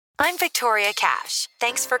I'm Victoria Cash.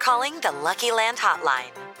 Thanks for calling the Lucky Land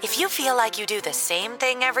Hotline. If you feel like you do the same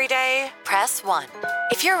thing every day, press 1.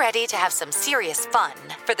 If you're ready to have some serious fun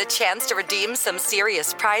for the chance to redeem some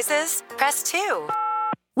serious prizes, press 2.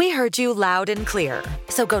 We heard you loud and clear.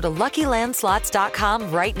 So go to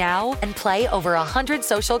LuckyLandSlots.com right now and play over 100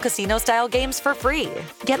 social casino-style games for free.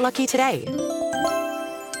 Get lucky today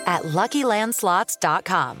at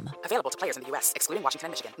LuckyLandSlots.com. Available to players in the U.S., excluding Washington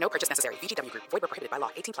and Michigan. No purchase necessary. VGW Group. Void where prohibited by law.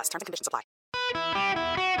 18+. Terms and conditions apply.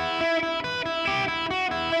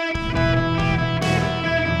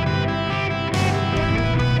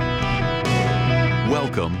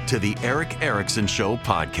 Welcome to the Erick Erickson Show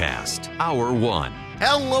podcast, Hour 1.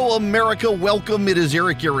 Hello, America. Welcome. It is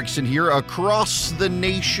Erick Erickson here across the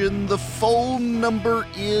nation. The phone number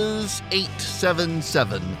is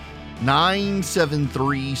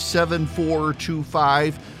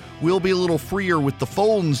 877-973-7425. We'll be a little freer with the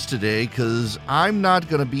phones today because I'm not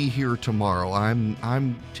going to be here tomorrow.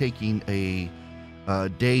 I'm taking a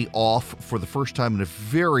day off for the first time in a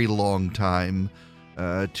very long time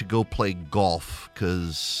to go play golf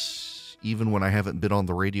because even when I haven't been on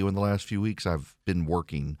the radio in the last few weeks, I've been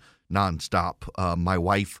working nonstop. My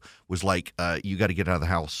wife was like, you got to get out of the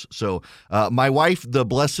house. So my wife, the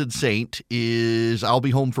blessed saint, I'll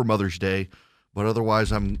be home for Mother's Day, but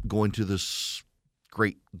otherwise I'm going to this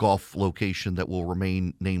great golf location that will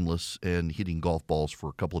remain nameless and hitting golf balls for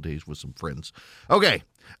a couple of days with some friends. Okay.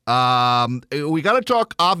 We got to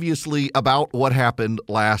talk, obviously, about what happened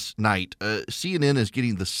last night. CNN is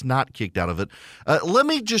getting the snot kicked out of it. Let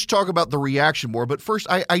me just talk about the reaction more. But first,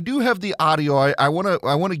 I do have the audio. I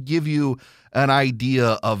want to give you an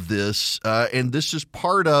idea of this. And this is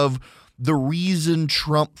part of the reason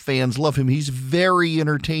Trump fans love him. He's very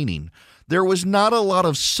entertaining. There was not a lot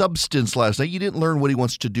of substance last night. You didn't learn what he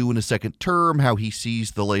wants to do in a second term, how he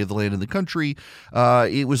sees the lay of the land in the country.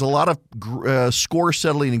 It was a lot of score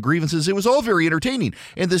settling and grievances. It was all very entertaining.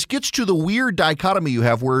 And this gets to the weird dichotomy you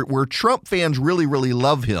have where Trump fans really, really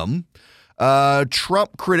love him.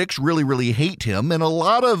 Trump critics really, really hate him. And a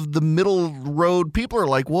lot of the middle road people are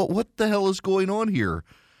like, well, what the hell is going on here?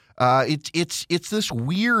 It's this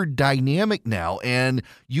weird dynamic now. And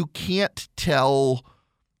you can't tell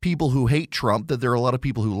people who hate Trump that there are a lot of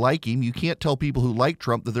people who like him. You can't tell people who like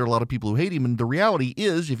Trump that there are a lot of people who hate him. And the reality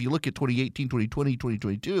is, if you look at 2018, 2020,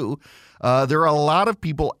 2022, there are a lot of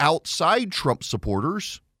people outside Trump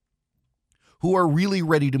supporters who are really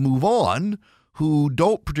ready to move on, who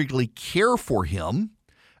don't particularly care for him.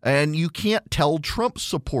 And you can't tell Trump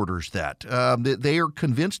supporters that. They are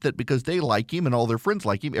convinced that because they like him and all their friends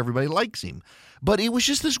like him, everybody likes him. But it was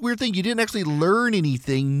just this weird thing. You didn't actually learn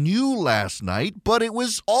anything new last night, but it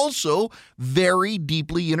was also very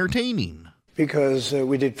deeply entertaining. Because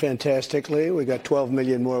we did fantastically. We got 12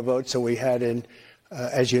 million more votes than we had in,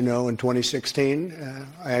 as you know, in 2016.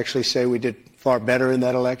 I actually say we did far better in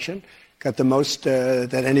that election. Got the most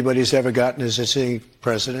that anybody's ever gotten as a sitting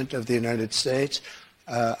president of the United States.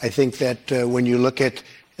 I think that when you look at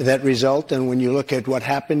that result and when you look at what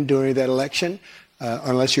happened during that election,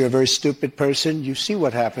 unless you're a very stupid person, you see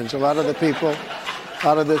what happens. A lot of the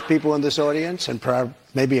people in this audience, and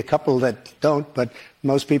maybe a couple that don't, but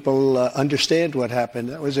most people understand what happened.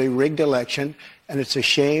 That was a rigged election, and it's a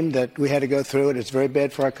shame that we had to go through it. It's very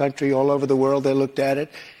bad for our country. All over the world, they looked at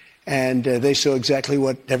it, and they saw exactly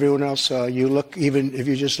what everyone else saw. You look, even if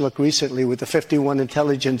you just look recently with the 51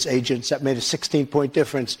 intelligence agents, that made a 16-point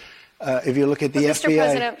difference. If you look at the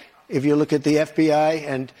FBI, if you look at the FBI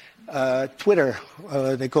and Twitter,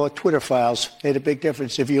 they call it Twitter files, made a big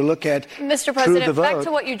difference. If you look at Mr. President, back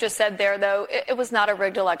to what you just said there, though, it was not a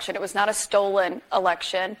rigged election. It was not a stolen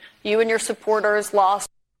election. You and your supporters lost.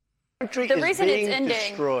 The reason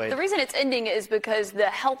it's ending is because the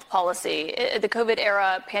health policy, the COVID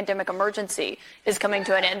era pandemic emergency is coming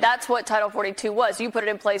to an end. That's what Title 42 was. You put it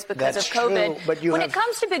in place because of COVID. True, but when it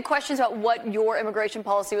comes to big questions about what your immigration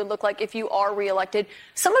policy would look like if you are reelected,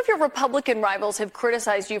 some of your Republican rivals have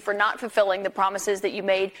criticized you for not fulfilling the promises that you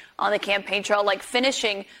made on the campaign trail, like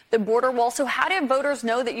finishing the border wall. So how did voters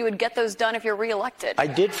know that you would get those done if you're reelected? I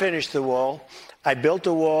did finish the wall. I built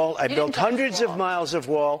a wall. I built hundreds of miles of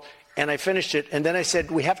wall. And I finished it. And then I said,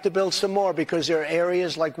 we have to build some more because there are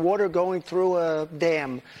areas like water going through a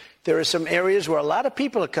dam. There are some areas where a lot of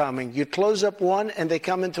people are coming. You close up one and they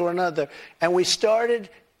come into another. And we started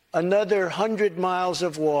another 100 miles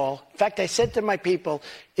of wall. In fact, I said to my people,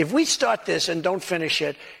 if we start this and don't finish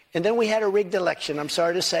it, And then we had a rigged election. I'm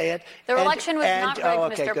sorry to say it. The election was not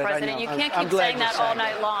rigged, Mr. President. You can't keep saying that all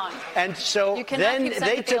night long. And so then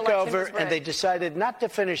they took over and they decided not to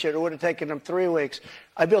finish it. It would have taken them 3 weeks.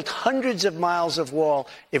 I built hundreds of miles of wall.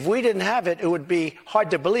 If we didn't have it, it would be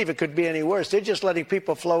hard to believe it could be any worse. They're just letting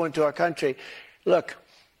people flow into our country. Look,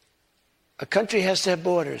 a country has to have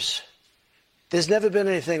borders. There's never been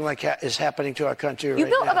anything like is happening to our country right now. You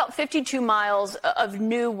built about 52 miles of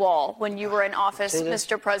new wall when you were in office,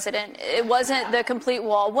 Mr. President. It wasn't the complete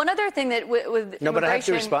wall. One other thing that with no, but I have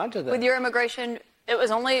to respond to that. With your immigration, it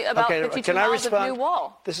was only about 52 miles of new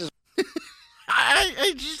wall. This is.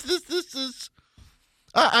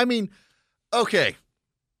 I mean, okay.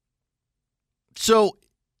 So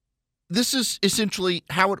this is essentially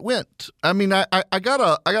how it went. I mean, I got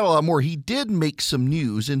a lot more. He did make some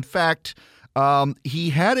news. In fact, he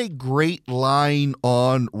had a great line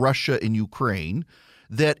on Russia and Ukraine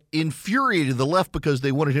that infuriated the left because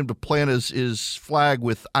they wanted him to plant his flag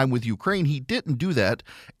with "I'm with Ukraine." He didn't do that,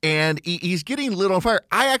 and he's getting lit on fire.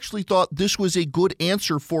 I actually thought this was a good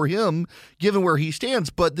answer for him, given where he stands,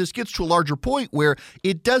 but this gets to a larger point where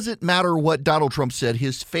it doesn't matter what Donald Trump said.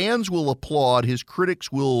 His fans will applaud, his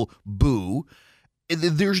critics will boo.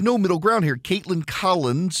 There's no middle ground here. Caitlin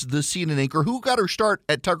Collins, the CNN anchor, who got her start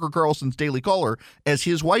at Tucker Carlson's Daily Caller as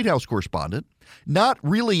his White House correspondent, not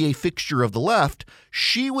really a fixture of the left,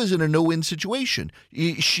 she was in a no-win situation.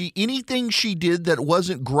 Anything she did that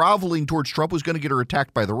wasn't groveling towards Trump was going to get her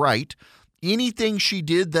attacked by the right. Anything she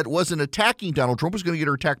did that wasn't attacking Donald Trump was going to get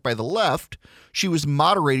her attacked by the left. She was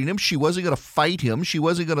moderating him. She wasn't going to fight him. She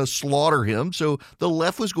wasn't going to slaughter him. So the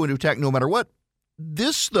left was going to attack no matter what.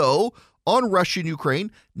 This, though, on Russia and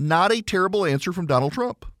Ukraine, not a terrible answer from Donald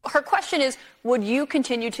Trump. Her question is, would you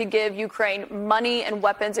continue to give Ukraine money and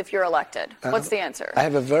weapons if you're elected? What's the answer? I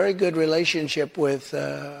have a very good relationship with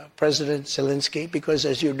President Zelensky because,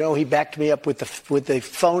 as you know, he backed me up with the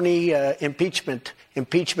phony impeachment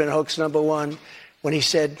hoax number one when he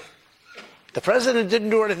said the president didn't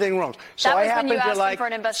do anything wrong. So I happen to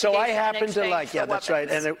like. Yeah, that's right.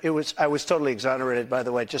 And I was totally exonerated, by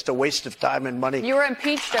the way. Just a waste of time and money. You were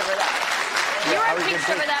impeached over that. You were impeached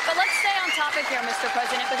over that. But let's stay on topic here, Mr.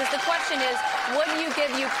 President, because the question is, would you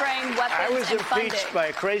give Ukraine weapons and funding? I was impeached by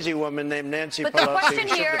a crazy woman named Nancy Pelosi. But the question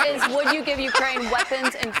here is, would you give Ukraine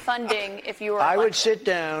weapons and funding if you were elected? I would sit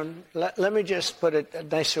down. Let me just put it a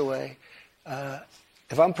nicer way.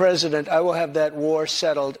 If I'm president, I will have that war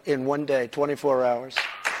settled in 1 day, 24 hours.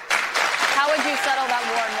 How would you settle that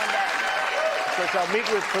war in 1 day? Because I'll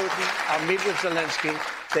meet with Putin, I'll meet with Zelensky.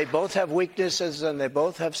 They both have weaknesses and they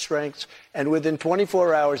both have strengths. And within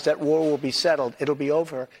 24 hours, that war will be settled. It'll be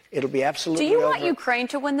over. It'll be absolutely over. Do you want Ukraine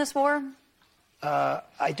to win this war?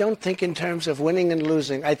 I don't think in terms of winning and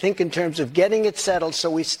losing. I think in terms of getting it settled so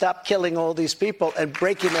we stop killing all these people and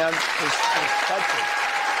breaking down this country.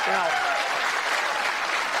 Now,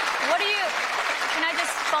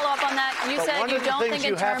 you said you don't think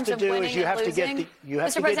in terms of winning and losing?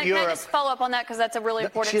 Mr. President, can I just follow up on that because that's a really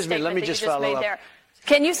important statement that you just made there.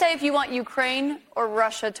 Can you say if you want Ukraine or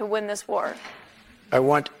Russia to win this war? I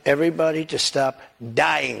want everybody to stop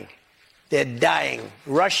dying. They're dying.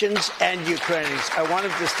 Russians and Ukrainians. I want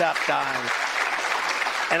them to stop dying.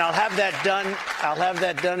 And I'll have that done. I'll have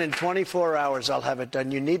that done in 24 hours. I'll have it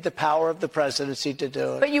done. You need the power of the presidency to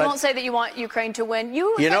do it. But you won't say that you want Ukraine to win.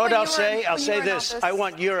 You know what I'll say? I'll say this. I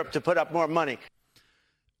want Europe to put up more money.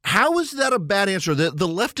 How is that a bad answer? The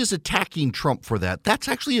left is attacking Trump for that. That's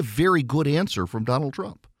actually a very good answer from Donald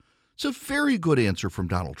Trump. It's a very good answer from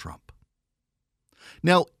Donald Trump.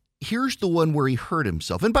 Now, here's the one where he hurt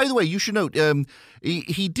himself. And by the way, you should note,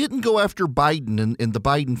 he didn't go after Biden and the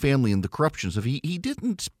Biden family and the corruption stuff. He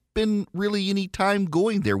didn't spend really any time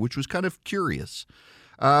going there, which was kind of curious.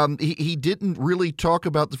 He didn't really talk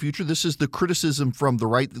about the future. This is the criticism from the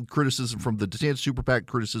right, the criticism from the DeSantis Super PAC,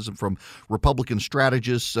 criticism from Republican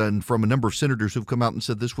strategists and from a number of senators who've come out and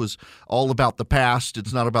said this was all about the past.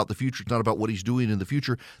 It's not about the future. It's not about what he's doing in the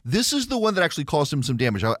future. This is the one that actually caused him some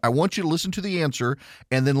damage. I want you to listen to the answer,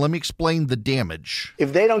 and then let me explain the damage.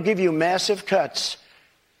 If they don't give you massive cuts,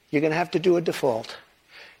 you're going to have to do a default.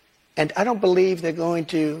 And I don't believe they're going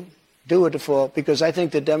to do a default because I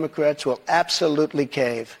think the Democrats will absolutely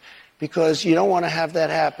cave because you don't want to have that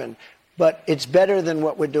happen. But it's better than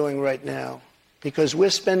what we're doing right now because we're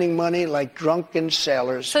spending money like drunken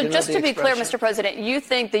sailors. So just to be clear, Mr. President, you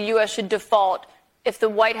think the U.S. should default if the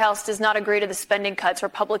White House does not agree to the spending cuts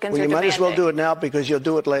Republicans are demanding? You might as well do it now because you'll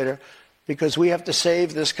do it later because we have to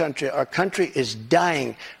save this country. Our country is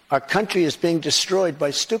dying. Our country is being destroyed by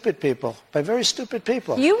stupid people, by very stupid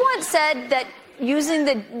people. You once said that using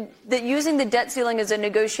the debt ceiling as a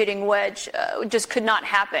negotiating wedge just could not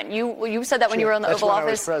happen. You said that when you were in the Oval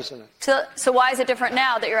Office. I was president. So why is it different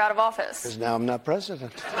now that you're out of office? Because now I'm not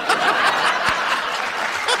president.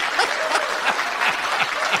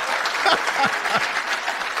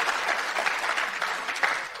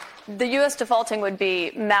 The U.S. defaulting would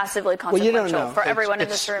be massively consequential for everyone in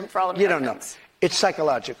this room, for all Americans. You don't know. It's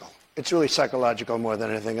psychological. It's really psychological more than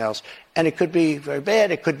anything else. And it could be very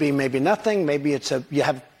bad. It could be maybe nothing. Maybe you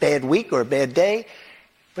have a bad week or a bad day.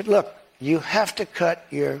 But look, you have to cut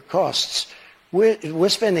your costs. We're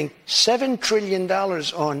spending $7 trillion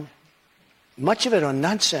on, much of it on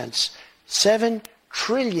nonsense. $7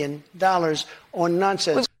 trillion on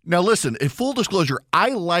nonsense. Now, listen, in full disclosure,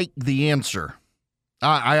 I like the answer.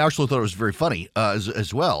 I actually thought it was very funny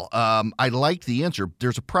as well. I liked the answer.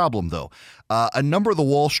 There's a problem, though. A number of the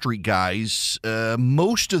Wall Street guys,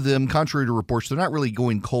 most of them, contrary to reports, they're not really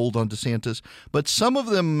going cold on DeSantis, but some of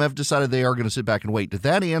them have decided they are going to sit back and wait.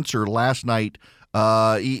 That answer last night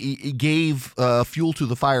gave fuel to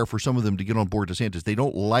the fire for some of them to get on board DeSantis. They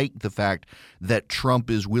don't like the fact that Trump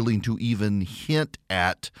is willing to even hint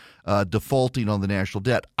at defaulting on the national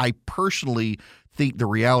debt. I personally think the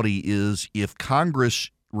reality is if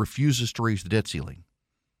Congress refuses to raise the debt ceiling,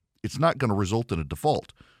 it's not going to result in a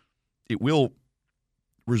default. It will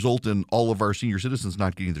result in all of our senior citizens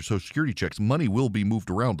not getting their Social Security checks. Money will be moved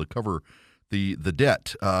around to cover the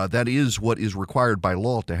debt. That is what is required by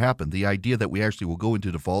law to happen. The idea that we actually will go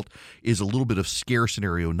into default is a little bit of scare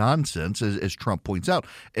scenario nonsense, as Trump points out.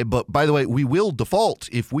 But by the way, we will default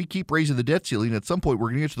if we keep raising the debt ceiling. At some point, we're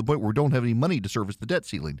going to get to the point where we don't have any money to service the debt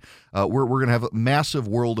ceiling. We're going to have a massive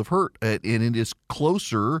world of hurt, and it is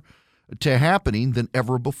closer to happening than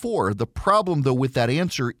ever before. The problem, though, with that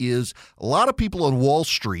answer is a lot of people on Wall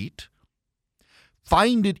Street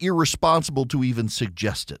find it irresponsible to even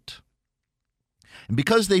suggest it. And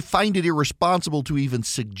because they find it irresponsible to even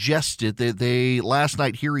suggest it, they last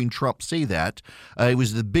night hearing Trump say that, it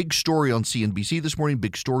was the big story on CNBC this morning,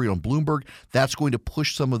 big story on Bloomberg. That's going to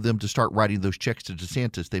push some of them to start writing those checks to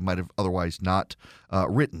DeSantis they might have otherwise not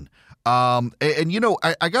written. And you know,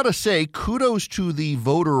 I got to say, kudos to the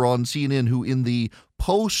voter on CNN who in the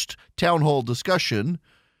post-town hall discussion,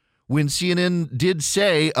 when CNN did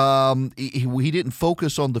say he didn't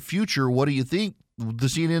focus on the future, what do you think? The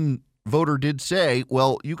CNN voter did say,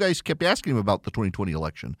 well, you guys kept asking him about the 2020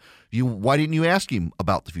 election. Why didn't you ask him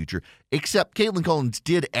about the future? Except Caitlin Collins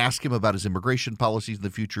did ask him about his immigration policies in the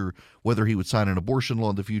future, whether he would sign an abortion law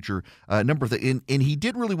in the future, a number of things. And he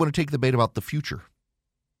did really want to take the debate about the future.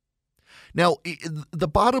 Now, the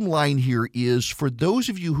bottom line here is for those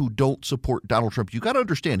of you who don't support Donald Trump, you got to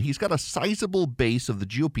understand he's got a sizable base of the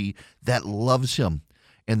GOP that loves him.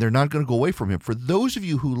 And they're not going to go away from him. For those of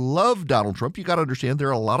you who love Donald Trump, you got to understand there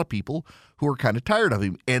are a lot of people who are kind of tired of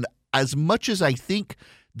him. And as much as I think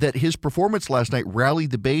that his performance last night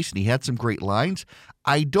rallied the base and he had some great lines,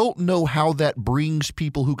 I don't know how that brings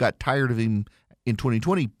people who got tired of him in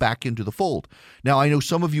 2020 back into the fold. Now, I know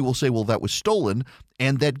some of you will say, well, that was stolen.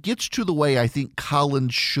 And that gets to the way I think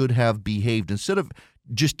Collins should have behaved. Instead of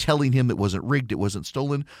just telling him it wasn't rigged, it wasn't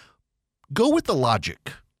stolen, go with the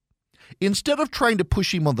logic. Instead of trying to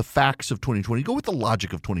push him on the facts of 2020, go with the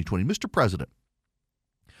logic of 2020. Mr. President,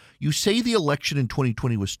 you say the election in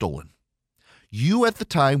 2020 was stolen. You at the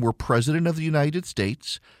time were president of the United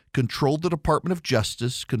States, controlled the Department of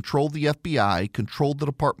Justice, controlled the FBI, controlled the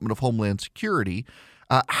Department of Homeland Security.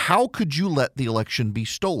 How could you let the election be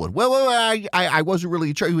stolen? Well, I wasn't really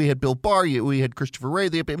in charge. We had Bill Barr. We had Christopher Wray.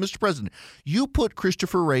 Mr. President, you put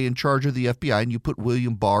Christopher Wray in charge of the FBI and you put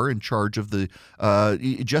William Barr in charge of the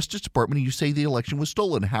Justice Department, and you say the election was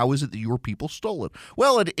stolen. How is it that your people stole it?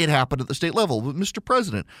 Well, it happened at the state level. But, Mr.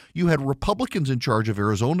 President, you had Republicans in charge of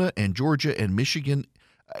Arizona and Georgia and Michigan.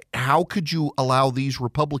 How could you allow these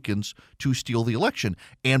Republicans to steal the election?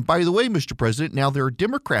 And by the way, Mr. President, now there are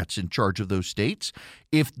Democrats in charge of those states.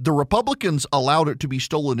 If the Republicans allowed it to be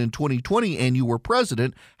stolen in 2020 and you were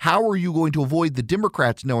president, how are you going to avoid the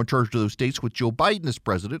Democrats now in charge of those states with Joe Biden as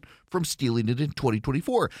president from stealing it in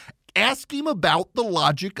 2024? Ask him about the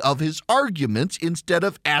logic of his arguments instead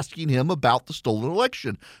of asking him about the stolen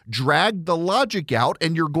election. Drag the logic out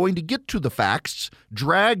and you're going to get to the facts.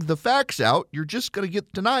 Drag the facts out, you're just going to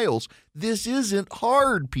get denials. This isn't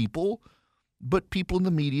hard, people, but people in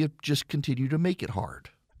the media just continue to make it hard.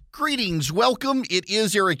 Greetings, welcome. It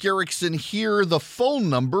is Erick Erickson here. The phone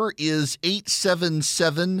number is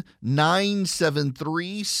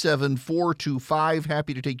 877-973-7425.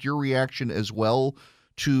 Happy to take your reaction as well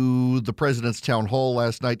to the president's town hall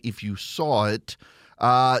last night if you saw it.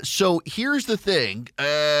 So here's the thing.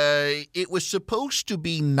 It was supposed to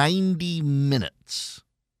be 90 minutes.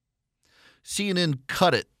 CNN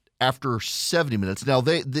cut it after 70 minutes. Now,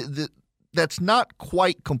 that's not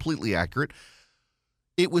quite completely accurate.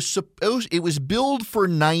 It was billed for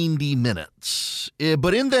 90 minutes,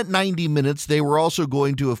 but in that 90 minutes, they were also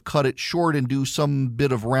going to have cut it short and do some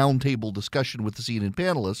bit of roundtable discussion with the CNN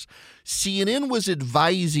panelists. CNN was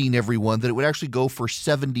advising everyone that it would actually go for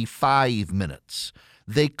 75 minutes.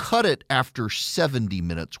 They cut it after 70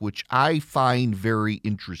 minutes, which I find very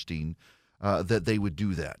interesting that they would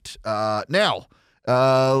do that. Now,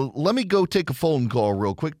 let me go take a phone call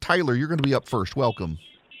real quick. Tyler, you're going to be up first. Welcome.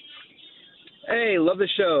 Hey, love the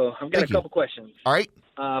show. I've got a couple questions. All right.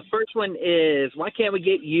 First one is, why can't we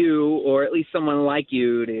get you, or at least someone like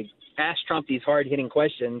you, to ask Trump these hard-hitting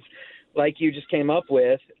questions like you just came up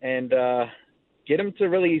with and get him to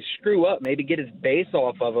really screw up, maybe get his base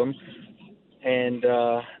off of him? And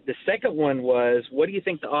the second one was, what do you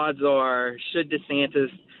think the odds are, should DeSantis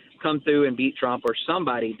come through and beat Trump, or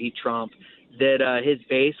somebody beat Trump, that his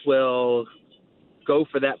base will go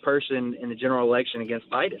for that person in the general election against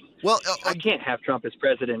Biden? Well, I can't have Trump as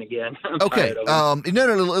president again. Okay. No.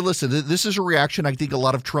 Listen, this is a reaction. I think a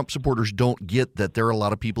lot of Trump supporters don't get that there are a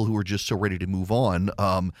lot of people who are just so ready to move on.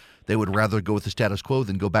 They would rather go with the status quo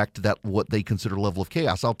than go back to that what they consider level of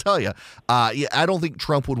chaos. I'll tell you, I don't think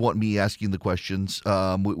Trump would want me asking the questions.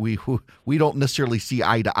 We don't necessarily see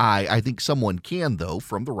eye to eye. I think someone can, though,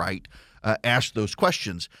 from the right, ask those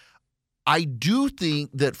questions. I do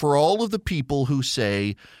think that for all of the people who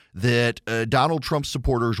say that Donald Trump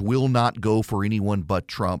supporters will not go for anyone but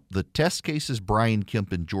Trump, the test case is Brian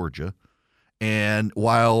Kemp in Georgia. And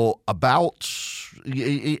while about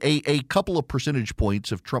a couple of percentage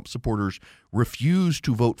points of Trump supporters refused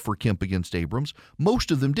to vote for Kemp against Abrams,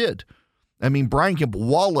 most of them did. I mean, Brian Kemp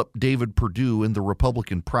walloped David Perdue in the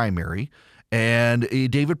Republican primary, and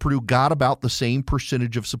David Perdue got about the same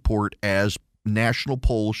percentage of support as national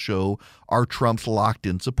polls show are Trump's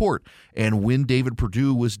locked-in support. And when David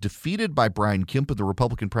Perdue was defeated by Brian Kemp in the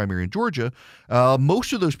Republican primary in Georgia,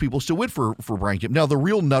 most of those people still went for Brian Kemp. Now, the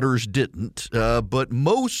real nutters didn't, but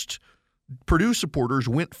most Perdue supporters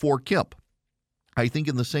went for Kemp. I think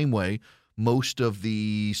in the same way, most of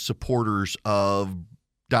the supporters of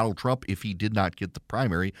Donald Trump, if he did not get the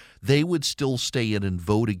primary, they would still stay in and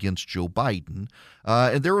vote against Joe Biden.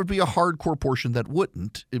 And there would be a hardcore portion that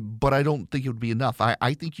wouldn't, but I don't think it would be enough.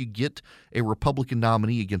 I think you get a Republican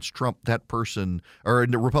nominee against Trump, that person, or a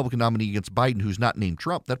Republican nominee against Biden who's not named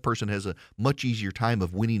Trump, that person has a much easier time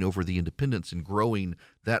of winning over the independents and growing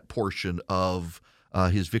that portion of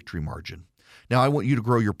his victory margin. Now, I want you to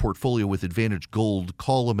grow your portfolio with Advantage Gold.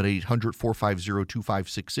 Call them at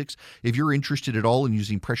 800-450-2566. If you're interested at all in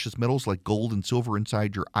using precious metals like gold and silver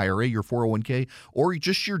inside your IRA, your 401k, or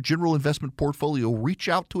just your general investment portfolio, reach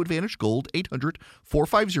out to Advantage Gold,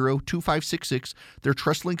 800-450-2566. They're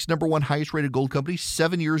TrustLink's #1 highest-rated gold company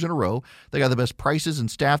 7 years in a row. They got the best prices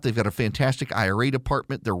and staff. They've got a fantastic IRA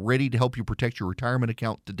department. They're ready to help you protect your retirement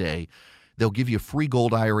account today. They'll give you a free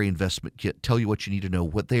gold IRA investment kit, tell you what you need to know.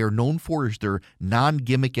 What they are known for is their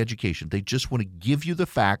non-gimmick education. They just want to give you the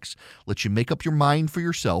facts, let you make up your mind for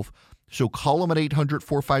yourself. So call them at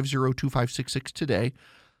 800-450-2566 today.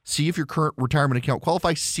 See if your current retirement account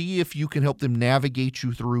qualifies. See if you can help them navigate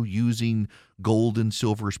you through using gold and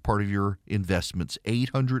silver as part of your investments.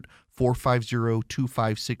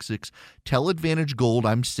 800-450-2566. Tell Advantage Gold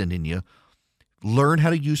I'm sending you. Learn how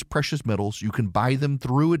to use precious metals. You can buy them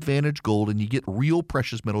through Advantage Gold, and you get real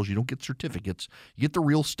precious metals. You don't get certificates. You get the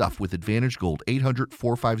real stuff with Advantage Gold.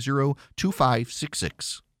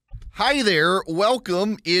 800-450-2566. Hi there.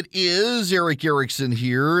 Welcome. It is Erick Erickson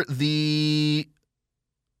here. The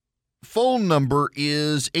phone number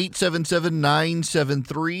is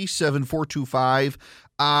 877-973-7425.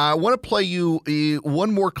 I want to play you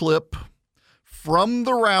one more clip from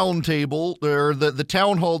the roundtable, or the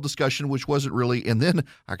town hall discussion, which wasn't really, and then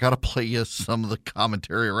I got to play you some of the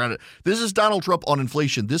commentary around it. This is Donald Trump on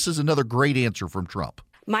inflation. This is another great answer from Trump.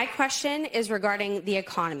 My question is regarding the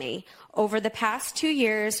economy. Over the past 2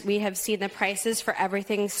 years, we have seen the prices for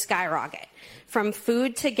everything skyrocket. From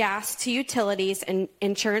food to gas to utilities and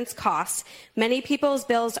insurance costs, many people's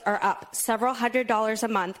bills are up several $100s a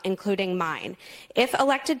month, including mine. If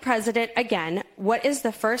elected president again, what is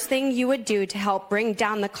the first thing you would do to help bring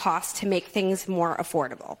down the cost to make things more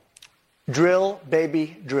affordable? Drill,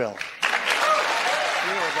 baby, drill.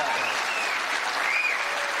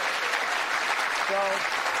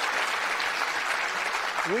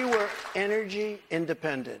 We were energy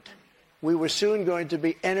independent. We were soon going to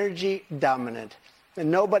be energy dominant. And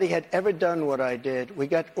nobody had ever done what I did. We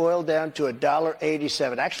got oil down to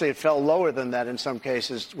 $1.87. Actually, it fell lower than that in some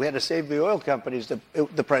cases. We had to save the oil companies.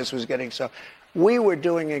 The price was getting so. We were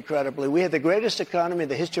doing incredibly. We had the greatest economy in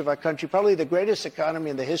the history of our country, probably the greatest economy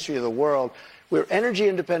in the history of the world. We were energy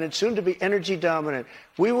independent, soon to be energy dominant.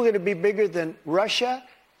 We were going to be bigger than Russia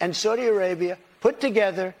and Saudi Arabia put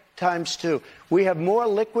together times 2. We have more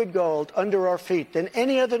liquid gold under our feet than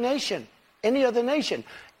any other nation. Any other nation.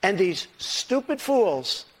 And these stupid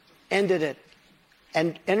fools ended it.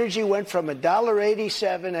 And energy went from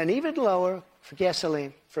 $1.87 and even lower for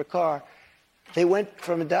gasoline, for a car. They went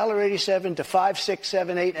from $1.87 to $5, $6,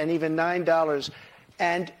 $7, $8, and even $9.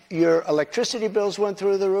 And your electricity bills went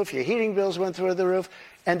through the roof, your heating bills went through the roof.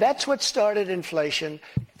 And that's what started inflation.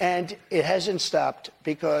 And it hasn't stopped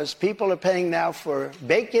because people are paying now for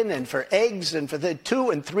bacon and for eggs and for the 2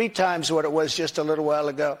 and 3 times what it was just a little while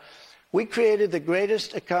ago. We created the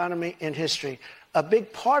greatest economy in history. A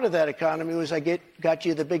big part of that economy was got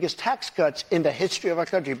you the biggest tax cuts in the history of our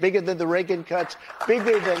country, bigger than the Reagan cuts,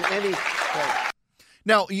 bigger than any cut.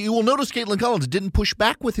 Now, you will notice Caitlin Collins didn't push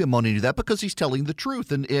back with him on any of that because he's telling the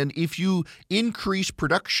truth. And if you increase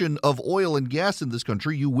production of oil and gas in this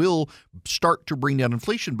country, you will start to bring down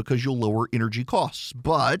inflation because you'll lower energy costs.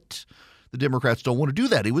 But the Democrats don't want to do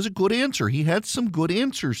that. It was a good answer. He had some good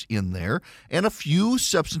answers in there and a few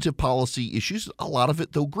substantive policy issues, a lot of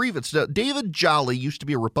it, though, grievance. Now, David Jolly used to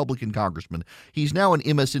be a Republican congressman. He's now an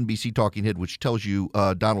MSNBC talking head, which tells you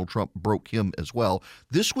Donald Trump broke him as well.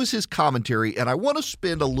 This was his commentary, and I want to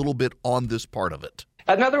spend a little bit on this part of it.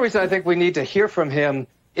 Another reason I think we need to hear from him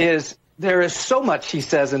is there is so much he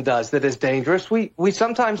says and does that is dangerous. We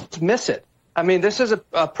sometimes miss it. I mean, this is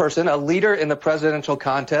a person, a leader in the presidential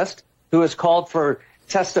contest, who has called for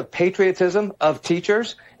tests of patriotism of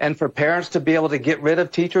teachers and for parents to be able to get rid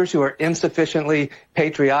of teachers who are insufficiently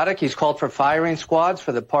patriotic. He's called for firing squads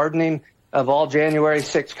for the pardoning of all January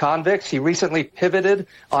 6 convicts. He recently pivoted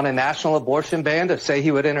on a national abortion ban to say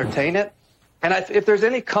he would entertain it. And if there's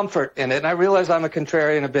any comfort in it, and I realize I'm a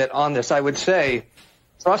contrarian a bit on this, I would say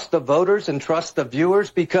trust the voters and trust the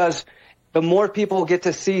viewers, because the more people get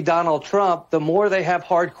to see Donald Trump, the more they have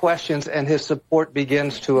hard questions and his support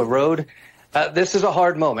begins to erode. This is a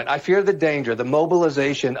hard moment. I fear the danger, the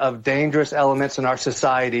mobilization of dangerous elements in our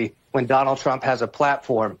society when Donald Trump has a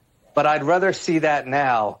platform. But I'd rather see that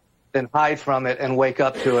now than hide from it and wake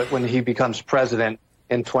up to it when he becomes president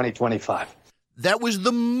in 2025. That was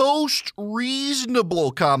the most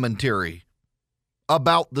reasonable commentary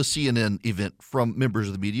about the CNN event from members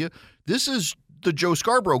of the media. This is the Joe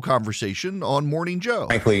Scarborough conversation on Morning Joe.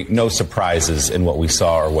 Frankly, no surprises in what we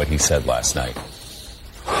saw or what he said last night.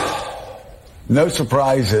 No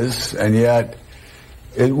surprises, and yet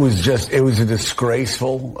it was a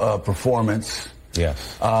disgraceful performance.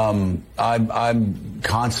 Yes. I'm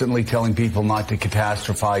constantly telling people not to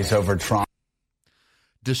catastrophize over Trump.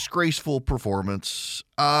 Disgraceful performance.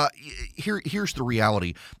 Here's the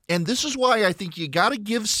reality. And this is why I think you got to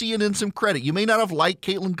give CNN some credit. You may not have liked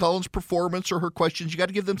Caitlin Collins' performance or her questions. You got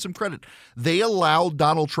to give them some credit. They allowed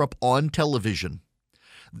Donald Trump on television.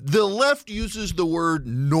 The left uses the word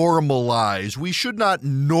normalize. We should not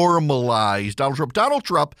normalize Donald Trump. Donald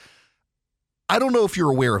Trump, I don't know if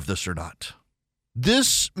you're aware of this or not.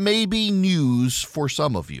 This may be news for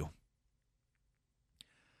some of you.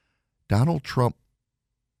 Donald Trump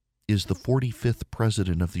is the 45th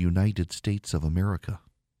president of the United States of America.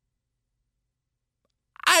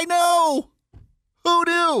 I know. Who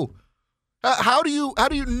knew? How do you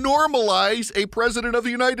normalize a president of the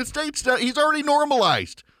United States? He's already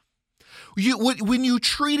normalized. When you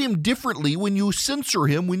treat him differently, when you censor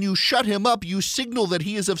him, when you shut him up, you signal that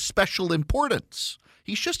he is of special importance.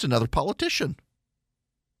 He's just another politician.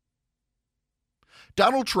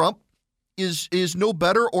 Donald Trump is no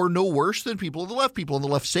better or no worse than people on the left. People on the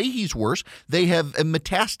left say he's worse. They have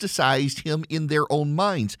metastasized him in their own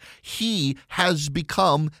minds. He has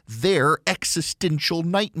become their existential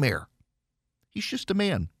nightmare. He's just a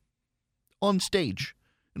man on stage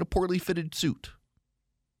in a poorly fitted suit.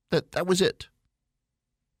 That was it.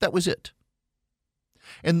 That was it.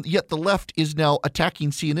 And yet the left is now attacking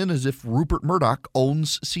CNN as if Rupert Murdoch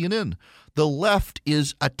owns CNN. The left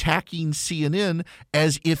is attacking CNN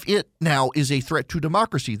as if it now is a threat to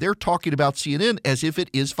democracy. They're talking about CNN as if it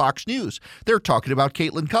is Fox News. They're talking about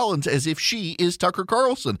Caitlin Collins as if she is Tucker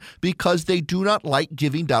Carlson because they do not like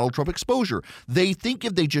giving Donald Trump exposure. They think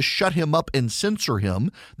if they just shut him up and censor him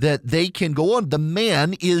that they can go on. The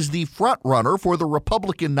man is the front runner for the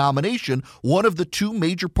Republican nomination, one of the two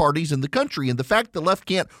major parties in the country. And the fact the left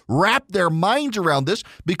can't wrap their minds around this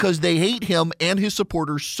because they hate him and his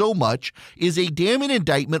supporters so much is a damning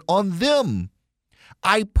indictment on them.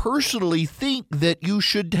 I personally think that you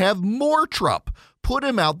should have more Trump. Put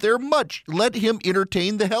him out there much. Let him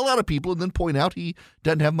entertain the hell out of people and then point out he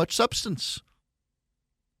doesn't have much substance.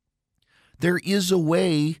 There is a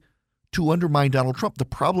way to undermine Donald Trump. The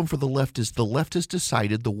problem for the left is the left has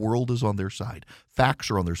decided the world is on their side.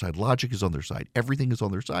 Facts are on their side. Logic is on their side. Everything is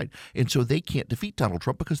on their side. And so they can't defeat Donald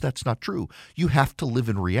Trump because that's not true. You have to live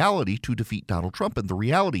in reality to defeat Donald Trump. And the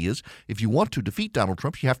reality is, if you want to defeat Donald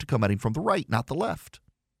Trump, you have to come at him from the right, not the left.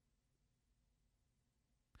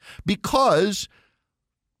 Because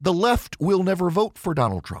the left will never vote for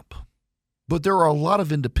Donald Trump. But there are a lot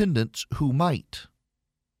of independents who might.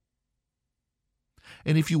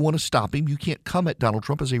 And if you want to stop him, you can't come at Donald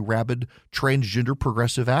Trump as a rabid transgender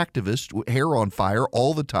progressive activist, hair on fire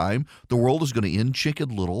all the time. The world is going to end, Chicken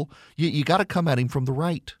Little. You got to come at him from the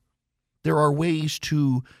right. There are ways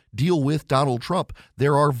to deal with Donald Trump.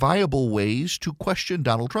 There are viable ways to question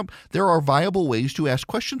Donald Trump. There are viable ways to ask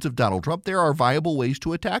questions of Donald Trump. There are viable ways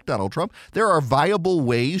to attack Donald Trump. There are viable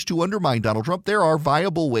ways to undermine Donald Trump. There are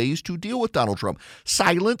viable ways to deal with Donald Trump.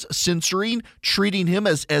 Silence, censoring, treating him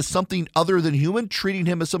as something other than human, treating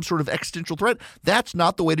him as some sort of existential threat, that's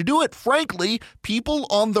not the way to do it. Frankly, people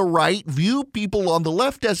on the right view people on the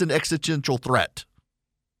left as an existential threat.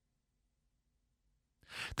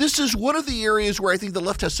 This is one of the areas where I think the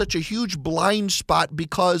left has such a huge blind spot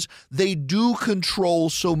because they do control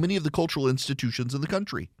so many of the cultural institutions in the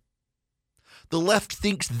country. The left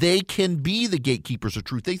thinks they can be the gatekeepers of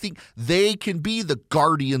truth. They think they can be the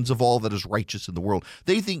guardians of all that is righteous in the world.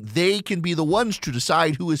 They think they can be the ones to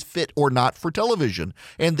decide who is fit or not for television.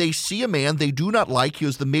 And they see a man they do not like. He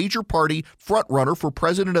was the major party frontrunner for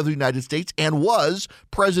president of the United States and was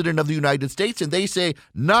president of the United States. And they say,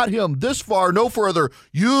 not him, this far, no further.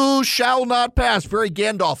 You shall not pass. Very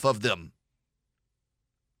Gandalf of them.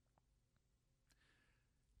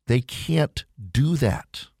 They can't do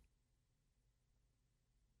that.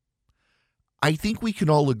 I think we can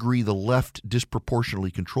all agree the left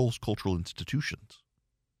disproportionately controls cultural institutions.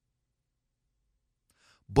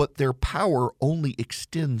 But their power only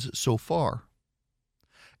extends so far.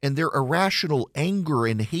 And their irrational anger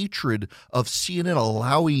and hatred of CNN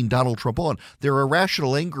allowing Donald Trump on, their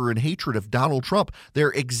irrational anger and hatred of Donald Trump,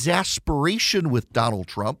 their exasperation with Donald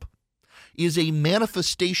Trump is a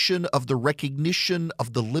manifestation of the recognition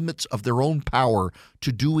of the limits of their own power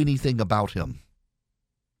to do anything about him.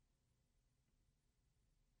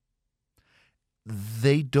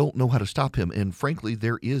 They don't know how to stop him. And frankly,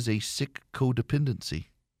 there is a sick codependency.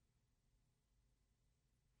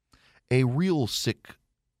 A real sick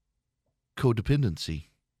codependency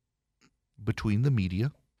between the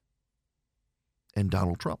media and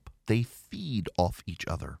Donald Trump. They feed off each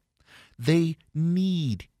other. They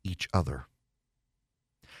need each other.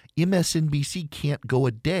 MSNBC can't go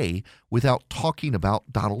a day without talking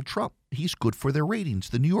about Donald Trump. He's good for their ratings.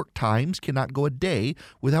 The New York Times cannot go a day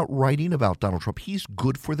without writing about Donald Trump. He's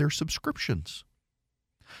good for their subscriptions.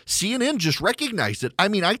 CNN just recognized it. I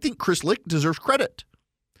mean, I think Chris Licht deserves credit.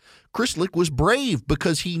 Chris Licht was brave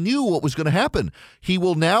because he knew what was going to happen. He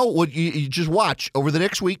will now, you just watch over the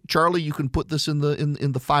next week. Charlie, you can put this in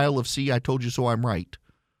the file of See, I Told You So I'm Right.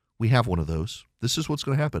 We have one of those. This is what's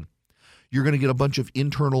going to happen. You're going to get a bunch of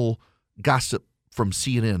internal gossip from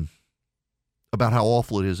CNN about how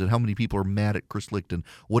awful it is and how many people are mad at Chris Licht and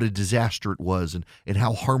what a disaster it was and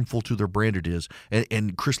how harmful to their brand it is.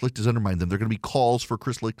 And Chris Licht has undermined them. There are going to be calls for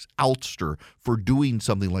Chris Licht's ouster for doing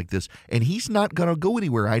something like this. And he's not going to go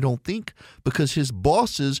anywhere, I don't think, because his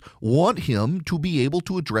bosses want him to be able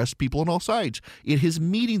to address people on all sides. In his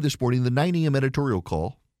meeting this morning, the 9 a.m. editorial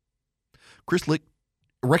call, Chris Licht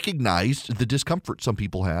recognized the discomfort some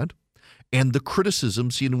people had and the criticism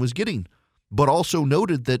CNN was getting, but also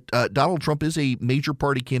noted that Donald Trump is a major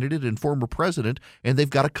party candidate and former president, and they've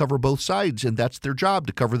got to cover both sides, and that's their job,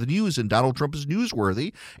 to cover the news, and Donald Trump is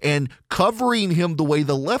newsworthy, and covering him the way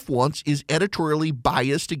the left wants is editorially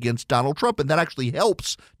biased against Donald Trump, and that actually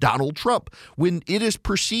helps Donald Trump. When it is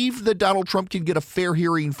perceived that Donald Trump can get a fair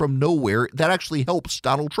hearing from nowhere, that actually helps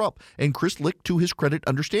Donald Trump, and Chris Licht, to his credit,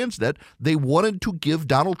 understands that. They wanted to give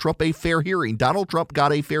Donald Trump a fair hearing. Donald Trump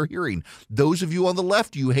got a fair hearing. Those of you on the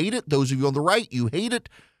left, you hate it. Those of you on the right, you hate it.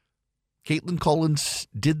 Caitlin Collins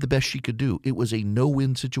did the best she could do. It was a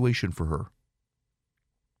no-win situation for her.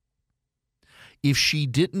 If she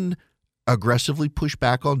didn't aggressively push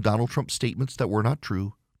back on Donald Trump's statements that were not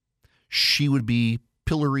true, she would be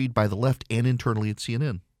pilloried by the left and internally at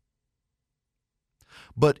CNN.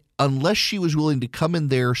 But unless she was willing to come in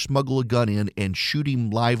there, smuggle a gun in, and shoot him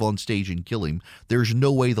live on stage and kill him, there's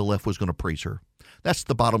no way the left was going to praise her. That's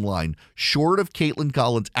the bottom line. Short of Caitlin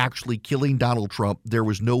Collins actually killing Donald Trump, there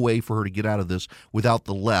was no way for her to get out of this without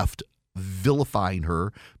the left vilifying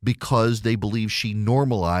her because they believe she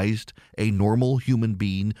normalized a normal human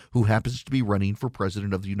being who happens to be running for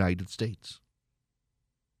president of the United States.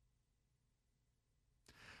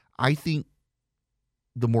 I think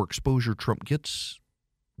the more exposure Trump gets,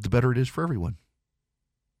 the better it is for everyone.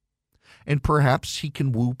 And perhaps he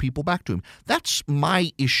can woo people back to him. That's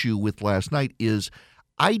my issue with last night is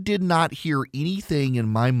I did not hear anything in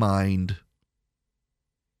my mind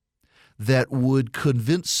that would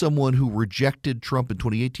convince someone who rejected Trump in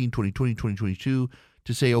 2018, 2020, 2022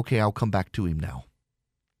 to say, okay, I'll come back to him now.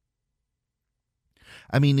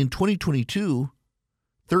 I mean, in 2022,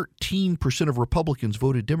 13% of Republicans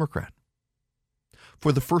voted Democrat.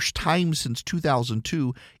 For the first time since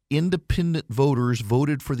 2002, independent voters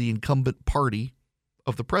voted for the incumbent party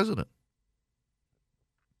of the president.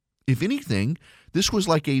 If anything, this was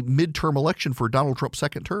like a midterm election for Donald Trump's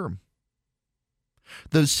second term.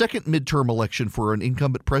 The second midterm election for an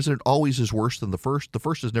incumbent president always is worse than the first. The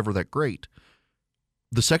first is never that great.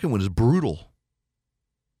 The second one is brutal.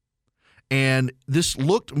 And this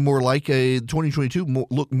looked more like 2022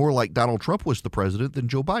 looked more like Donald Trump was the president than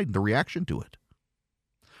Joe Biden, the reaction to it.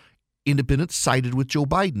 Independents sided with Joe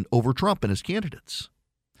Biden over Trump and his candidates.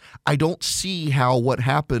 I don't see how what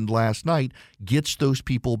happened last night gets those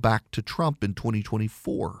people back to Trump in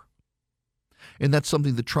 2024. And that's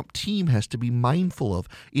something the Trump team has to be mindful of.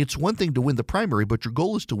 It's one thing to win the primary, but your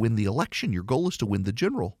goal is to win the election. Your goal is to win the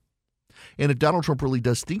general. And if Donald Trump really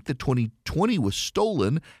does think that 2020 was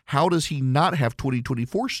stolen, how does he not have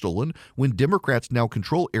 2024 stolen when Democrats now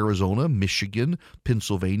control Arizona, Michigan,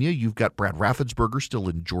 Pennsylvania? You've got Brad Raffensperger still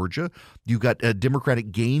in Georgia. You've got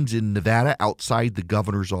Democratic gains in Nevada outside the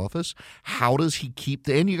governor's office. How does he keep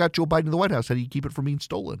and you got Joe Biden in the White House. How do you keep it from being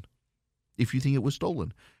stolen if you think it was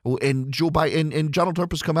stolen? Well, and Joe Biden and Donald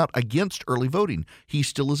Trump has come out against early voting. He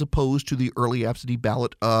still is opposed to the early absentee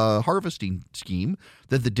ballot harvesting scheme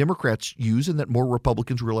that the Democrats use and that more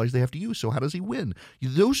Republicans realize they have to use. So how does he win?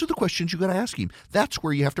 Those are the questions you got to ask him. That's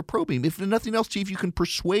where you have to probe him. If nothing else, see if you can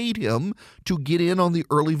persuade him to get in on the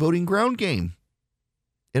early voting ground game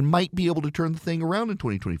and might be able to turn the thing around in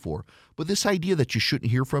 2024. But this idea that you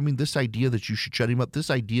shouldn't hear from him, this idea that you should shut him up, this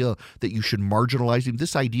idea that you should marginalize him,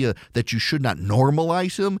 this idea that you should not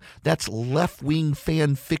normalize him, that's left-wing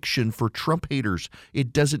fan fiction for Trump haters.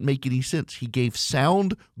 It doesn't make any sense. He gave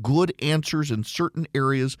sound, good answers in certain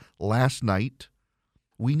areas last night.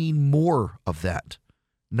 We need more of that,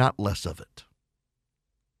 not less of it.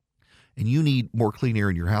 And you need more clean air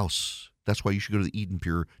in your house. That's why you should go to the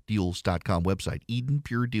EdenPureDeals.com website,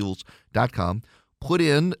 EdenPureDeals.com. Put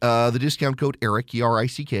in the discount code ERIC,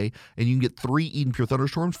 E-R-I-C-K, and you can get 3 Eden Pure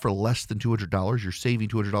Thunderstorms for less than $200. You're saving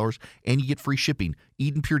 $200, and you get free shipping.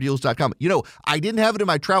 EdenPureDeals.com. You know, I didn't have it in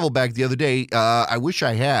my travel bag the other day. I wish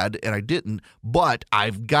I had, and I didn't, but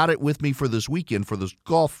I've got it with me for this weekend for this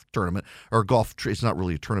golf tournament, or golf. It's not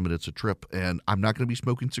really a tournament, it's a trip, and I'm not going to be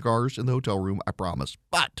smoking cigars in the hotel room, I promise.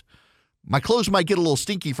 But my clothes might get a little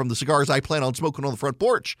stinky from the cigars I plan on smoking on the front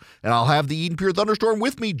porch, and I'll have the Eden Pure Thunderstorm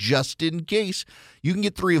with me just in case. You can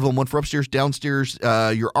get 3 of them, one for upstairs, downstairs,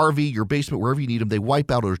 your RV, your basement, wherever you need them. They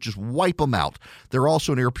wipe out or just wipe them out. They're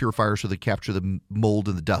also an air purifier, so they capture the mold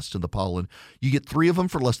and the dust and the pollen. You get 3 of them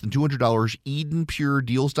for less than $200,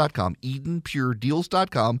 EdenPureDeals.com,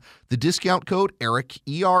 EdenPureDeals.com. The discount code, ERIC,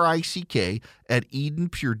 E-R-I-C-K, at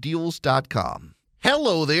EdenPureDeals.com.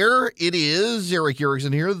 Hello there. It is Eric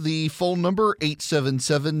Erickson here. The phone number,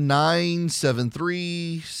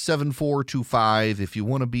 877-973-7425. If you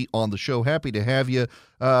want to be on the show, happy to have you.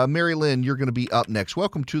 Mary Lynn, you're going to be up next.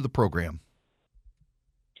 Welcome to the program.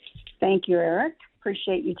 Thank you, Eric.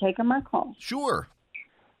 Appreciate you taking my call. Sure.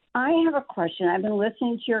 I have a question. I've been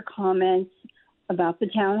listening to your comments about the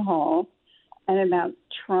town hall and about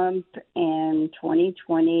Trump and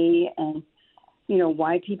 2020 and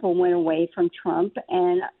why people went away from Trump.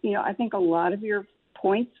 And, I think a lot of your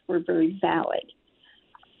points were very valid.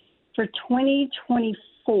 For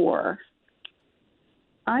 2024,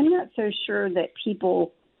 I'm not so sure that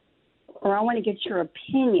people, or I want to get your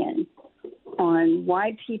opinion on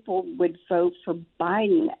why people would vote for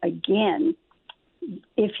Biden again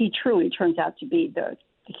if he truly turns out to be the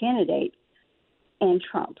candidate, and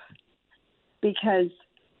Trump. Because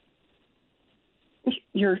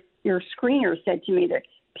your screener said to me that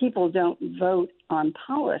people don't vote on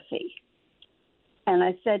policy. And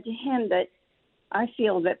I said to him that I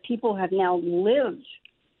feel that people have now lived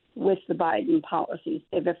with the Biden policies.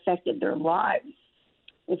 They've affected their lives,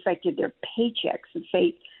 affected their paychecks,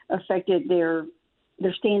 affected their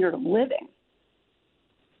standard of living.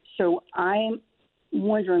 So I'm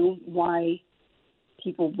wondering why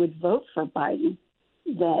people would vote for Biden,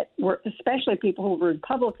 that were especially people who were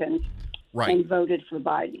Republicans and voted for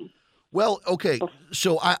Biden. Well, okay,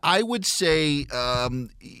 so I would say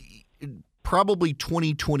probably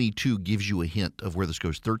 2022 gives you a hint of where this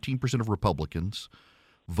goes. 13% of Republicans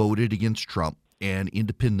voted against Trump, and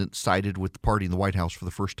independents sided with the party in the White House for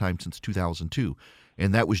the first time since 2002.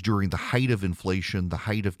 And that was during the height of inflation, the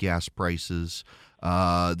height of gas prices,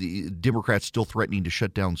 the Democrats still threatening to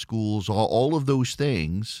shut down schools. All of those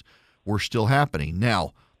things were still happening.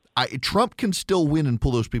 Now, Trump can still win and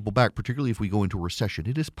pull those people back, particularly if we go into a recession.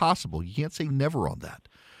 It is possible. You can't say never on that.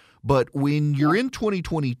 But when you're in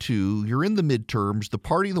 2022, you're in the midterms, the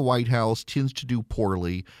party in the White House tends to do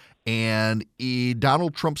poorly, and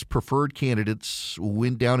Donald Trump's preferred candidates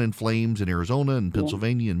went down in flames in Arizona and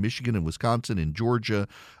Pennsylvania and Michigan and Wisconsin and Georgia,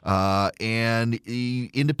 and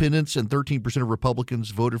independents and 13% of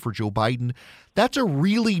Republicans voted for Joe Biden. That's a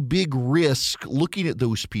really big risk looking at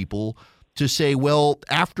those people to say, well,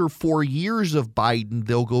 after 4 years of Biden,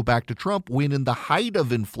 they'll go back to Trump, when in the height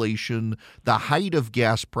of inflation, the height of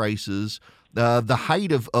gas prices, the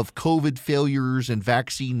height of COVID failures and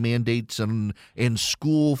vaccine mandates and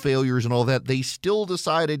school failures and all that, they still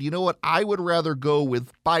decided, you know what, I would rather go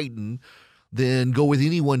with Biden than go with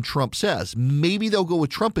anyone Trump says. Maybe they'll go with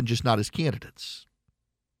Trump and just not as candidates.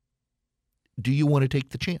 Do you want to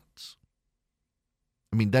take the chance?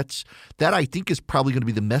 I mean, that I think is probably going to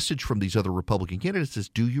be the message from these other Republican candidates is,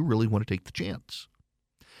 do you really want to take the chance?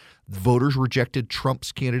 The voters rejected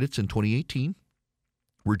Trump's candidates in 2018,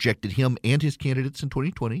 rejected him and his candidates in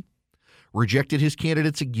 2020, rejected his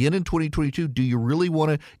candidates again in 2022. Do you really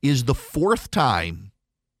want to? Is the fourth time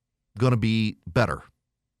going to be better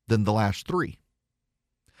than the last three?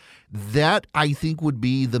 That, I think, would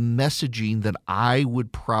be the messaging that I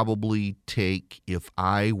would probably take if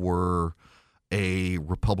I were a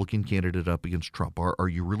Republican candidate up against Trump. Are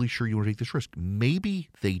you really sure you want to take this risk? Maybe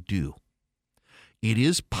they do. It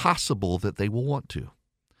is possible that they will want to.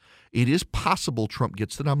 It is possible Trump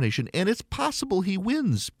gets the nomination, and it's possible he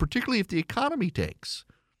wins, particularly if the economy tanks.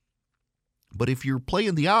 But if you're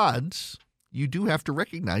playing the odds, you do have to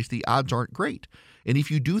recognize the odds aren't great. And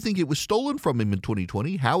if you do think it was stolen from him in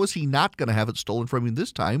 2020, how is he not going to have it stolen from him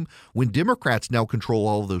this time when Democrats now control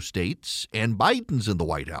all of those states and Biden's in the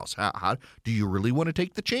White House? How do you really want to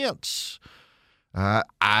take the chance?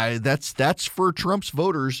 That's for Trump's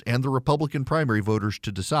voters and the Republican primary voters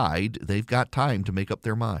to decide. They've got time to make up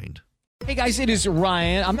their mind. Hey guys, it is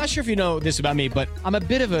Ryan. I'm not sure if you know this about me, but I'm a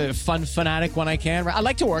bit of a fun fanatic when I can. I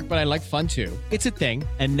like to work, but I like fun too. It's a thing.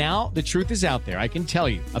 And now the truth is out there. I can tell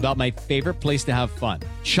you about my favorite place to have fun.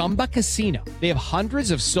 Chumba Casino. They have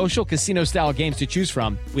hundreds of social casino style games to choose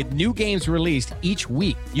from with new games released each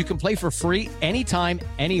week. You can play for free anytime,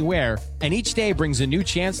 anywhere. And each day brings a new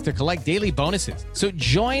chance to collect daily bonuses. So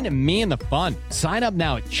join me in the fun. Sign up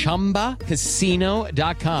now at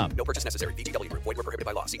ChumbaCasino.com. No purchase necessary. VGW Group. Void where prohibited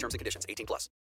by law. See terms and conditions. 18+.